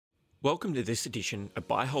Welcome to this edition of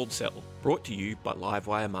Buy, Hold, Sell, brought to you by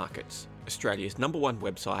Livewire Markets, Australia's #1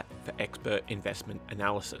 website for expert investment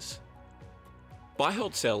analysis. Buy,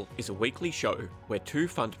 Hold, Sell is a weekly show where two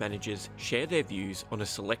fund managers share their views on a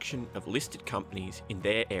selection of listed companies in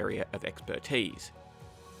their area of expertise.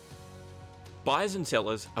 Buyers and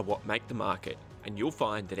sellers are what make the market, and you'll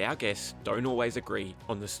find that our guests don't always agree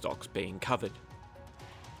on the stocks being covered.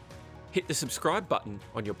 Hit the subscribe button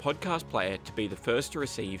on your podcast player to be the first to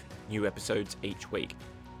receive new episodes each week.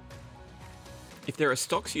 If there are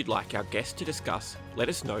stocks you'd like our guests to discuss, let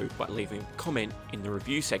us know by leaving a comment in the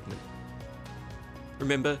review segment.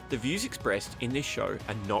 Remember, the views expressed in this show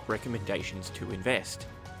are not recommendations to invest.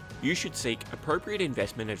 You should seek appropriate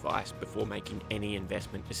investment advice before making any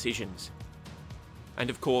investment decisions. And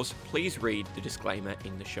of course, please read the disclaimer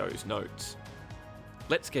in the show's notes.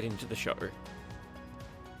 Let's get into the show.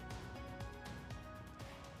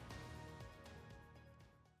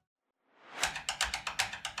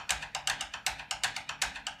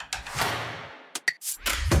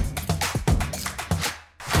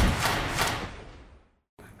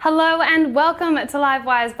 Hello and welcome to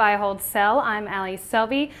Livewire's Buy, Hold, Sell. I'm Ali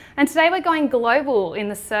Selby, and today we're going global in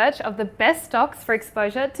the search of the best stocks for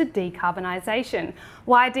exposure to decarbonisation.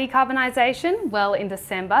 Why decarbonisation? Well, in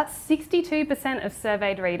December, 62% of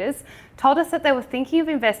surveyed readers told us that they were thinking of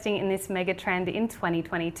investing in this mega trend in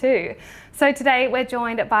 2022. So today we're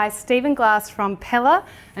joined by Stephen Glass from Pella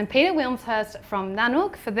and Peter Wilmshurst from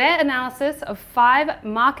Nanook for their analysis of 5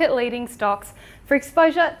 market-leading stocks for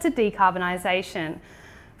exposure to decarbonisation.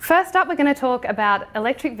 First up, we're going to talk about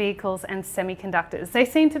electric vehicles and semiconductors. They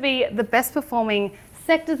seem to be the best performing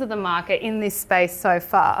sectors of the market in this space so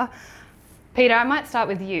far. Peter, I might start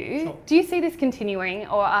with you. Sure. Do you see this continuing,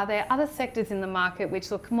 or are there other sectors in the market which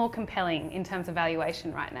look more compelling in terms of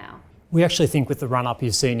valuation right now? We actually think with the run-up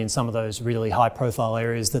you've seen in some of those really high-profile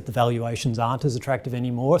areas that the valuations aren't as attractive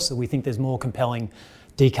anymore. So we think there's more compelling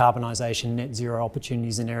decarbonisation, net zero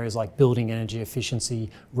opportunities in areas like building energy efficiency,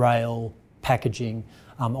 rail, packaging,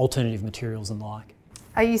 alternative materials and the like.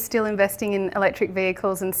 Are you still investing in electric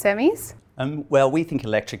vehicles and semis? Well, we think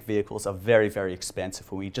electric vehicles are very, very expensive,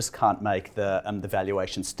 and we just can't make the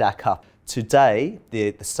valuation stack up. Today,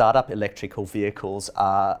 the startup electrical vehicles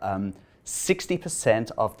are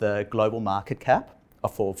 60% of the global market cap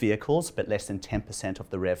for vehicles, but less than 10% of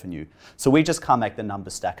the revenue. So we just can't make the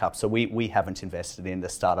numbers stack up. So we haven't invested in the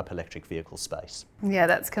startup electric vehicle space. Yeah,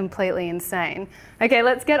 that's completely insane. Okay,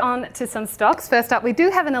 let's get on to some stocks. First up, we do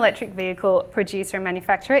have an electric vehicle producer and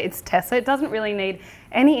manufacturer. It's Tesla. It doesn't really need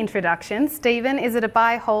any introduction. Stephen, is it a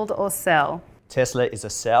buy, hold, or sell? Tesla is a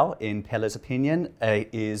sell, in Pella's opinion.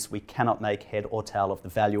 We cannot make head or tail of the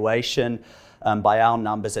valuation. By our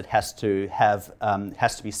numbers, it has to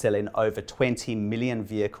be selling over 20 million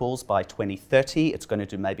vehicles by 2030. It's going to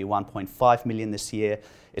do maybe 1.5 million this year.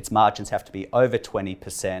 Its margins have to be over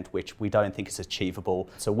 20%, which we don't think is achievable.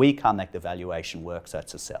 So we can't make the valuation work, so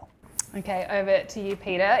it's a sell. Okay, over to you,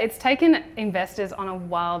 Peter. It's taken investors on a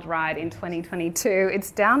wild ride in 2022.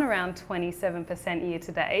 It's down around 27% year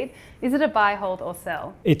to date. Is it a buy, hold, or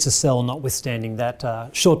sell? It's a sell, notwithstanding that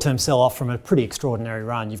short-term sell-off from a pretty extraordinary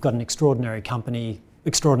run. You've got an extraordinary company,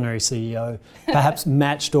 extraordinary CEO, perhaps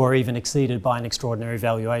matched or even exceeded by an extraordinary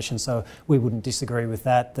valuation. So we wouldn't disagree with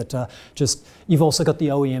that. You've also got the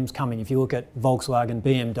OEMs coming. If you look at Volkswagen,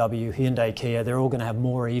 BMW, Hyundai, Kia, they're all going to have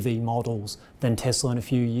more EV models than Tesla in a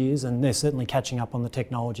few years, and they're certainly catching up on the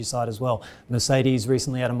technology side as well. Mercedes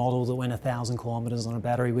recently had a model that went 1,000 kilometres on a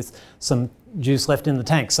battery with some juice left in the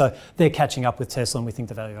tank. So they're catching up with Tesla, and we think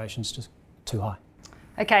the valuation's just too high.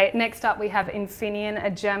 Okay, next up we have Infineon,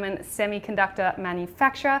 a German semiconductor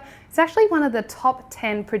manufacturer. It's actually one of the top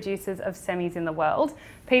 10 producers of semis in the world.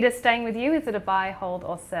 Peter, staying with you, is it a buy, hold,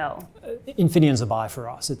 or sell? Infineon's a buy for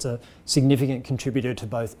us. It's a significant contributor to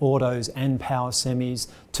both autos and power semis.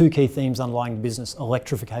 Two key themes underlying the business,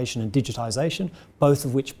 electrification and digitisation, both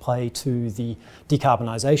of which play to the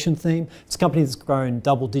decarbonisation theme. It's a company that's grown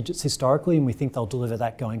double digits historically, and we think they'll deliver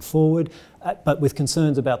that going forward. But with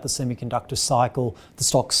concerns about the semiconductor cycle, the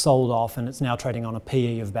stock's sold off and it's now trading on a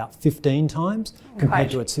PE of about 15 times compared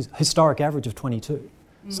to its historic average of 22.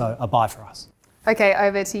 So a buy for us. Okay,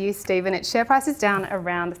 over to you, Stephen. Its share price is down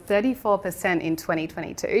around 34% in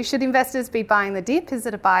 2022. Should investors be buying the dip? Is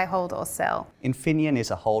it a buy, hold, or sell? Infineon is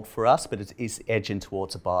a hold for us, but it is edging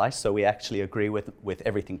towards a buy, so we actually agree with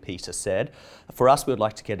everything Peter said. For us, we would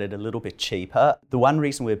like to get it a little bit cheaper. The one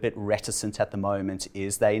reason we're a bit reticent at the moment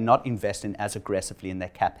is they're not investing as aggressively in their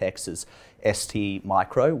capex as ST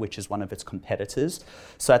Micro, which is one of its competitors.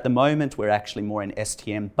 So at the moment, we're actually more in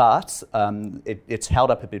STM, but it's held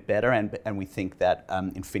up a bit better, and we think think that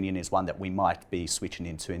Infineon is one that we might be switching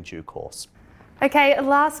into in due course. Okay,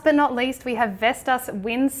 last but not least, we have Vestas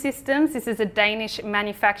Wind Systems. This is a Danish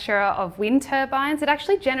manufacturer of wind turbines. It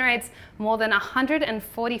actually generates more than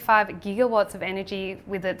 145 gigawatts of energy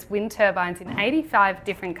with its wind turbines in 85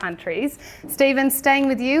 different countries. Stephen, staying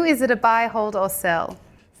with you, is it a buy, hold or sell?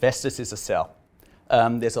 Vestas is a sell.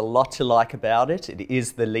 There's a lot to like about it. It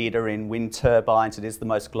is the leader in wind turbines. It is the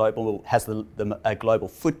most global, has a global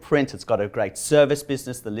footprint. It's got a great service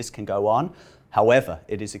business. The list can go on. However,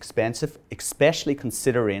 it is expensive, especially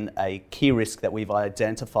considering a key risk that we've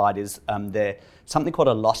identified is something called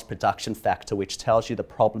a lost production factor, which tells you the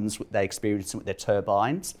problems they experience with their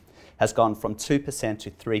turbines has gone from 2%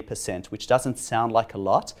 to 3%, which doesn't sound like a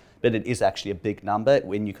lot, but it is actually a big number.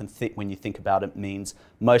 When you think about it, it means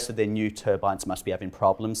most of their new turbines must be having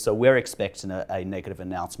problems. So we're expecting a negative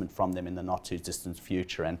announcement from them in the not too distant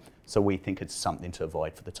future, and so we think it's something to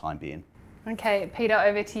avoid for the time being. Okay, Peter,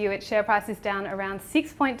 over to you. Its share price is down around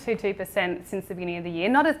 6.22% since the beginning of the year.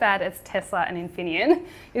 Not as bad as Tesla and Infineon.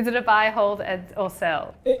 Is it a buy, hold or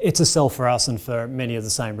sell? It's a sell for us and for many of the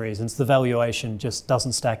same reasons. The valuation just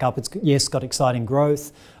doesn't stack up. It's, yes, got exciting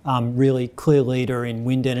growth, really clear leader in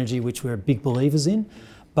wind energy, which we're big believers in.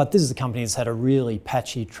 But this is a company that's had a really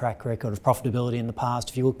patchy track record of profitability in the past.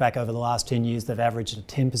 If you look back over the last 10 years, they've averaged a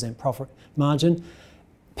 10% profit margin.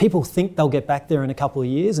 People think they'll get back there in a couple of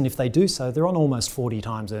years, and if they do so, they're on almost 40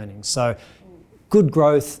 times earnings. So good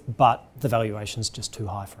growth, but the valuation's just too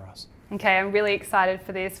high for us. Okay, I'm really excited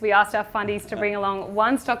for this. We asked our fundies to bring along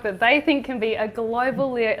one stock that they think can be a global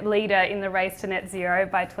leader in the race to net zero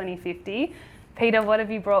by 2050. Peter, what have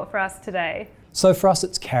you brought for us today? So for us,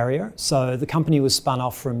 it's Carrier. So the company was spun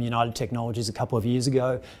off from United Technologies a couple of years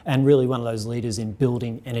ago and really one of those leaders in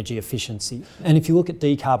building energy efficiency. And if you look at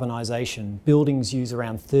decarbonisation, buildings use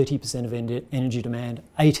around 30% of energy demand,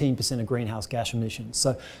 18% of greenhouse gas emissions.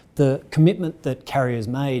 So the commitment that Carrier's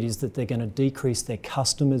made is that they're going to decrease their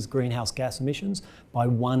customers' greenhouse gas emissions by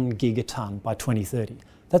 1 gigatonne by 2030.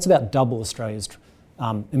 That's about double Australia's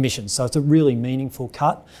emissions. So it's a really meaningful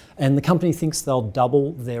cut. And the company thinks they'll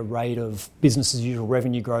double their rate of business as usual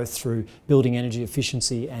revenue growth through building energy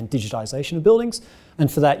efficiency and digitisation of buildings.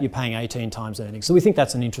 And for that, you're paying 18 times earnings. So we think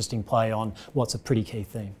that's an interesting play on what's a pretty key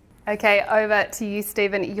theme. Okay, over to you,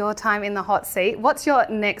 Stephen. Your time in the hot seat. What's your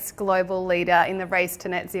next global leader in the race to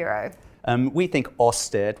net zero? We think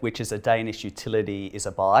Ørsted, which is a Danish utility, is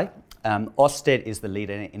a buy. Ørsted is the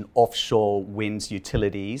leader in offshore wind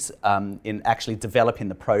utilities in actually developing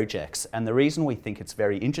the projects. And the reason we think it's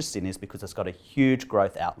very interesting is because it's got a huge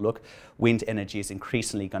growth outlook. Wind energy is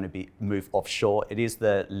increasingly going to move offshore. It is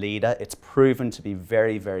the leader. It's proven to be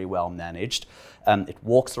very, very well managed. It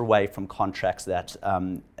walks away from contracts that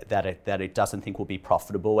it doesn't think will be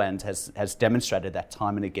profitable and has demonstrated that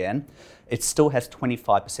time and again. It still has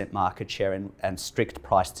 25% market share and strict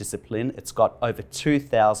price discipline. It's got over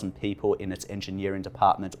 2,000 people in its engineering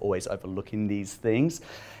department always overlooking these things.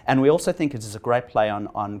 And we also think it is a great play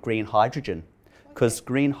on green hydrogen, because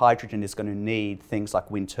green hydrogen is going to need things like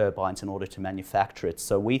wind turbines in order to manufacture it.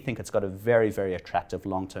 So we think it's got a very, very attractive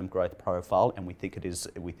long-term growth profile, and we think it's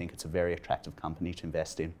a very attractive company to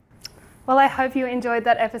invest in. Well, I hope you enjoyed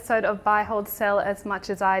that episode of Buy, Hold, Sell as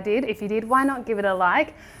much as I did. If you did, why not give it a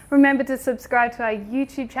like? Remember to subscribe to our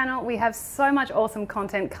YouTube channel. We have so much awesome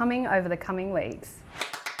content coming over the coming weeks.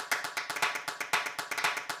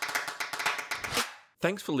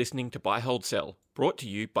 Thanks for listening to Buy, Hold, Sell, brought to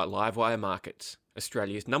you by Livewire Markets,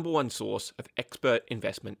 Australia's #1 source of expert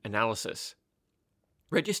investment analysis.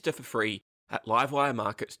 Register for free at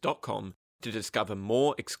livewiremarkets.com to discover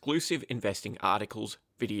more exclusive investing articles,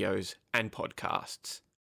 videos, and podcasts.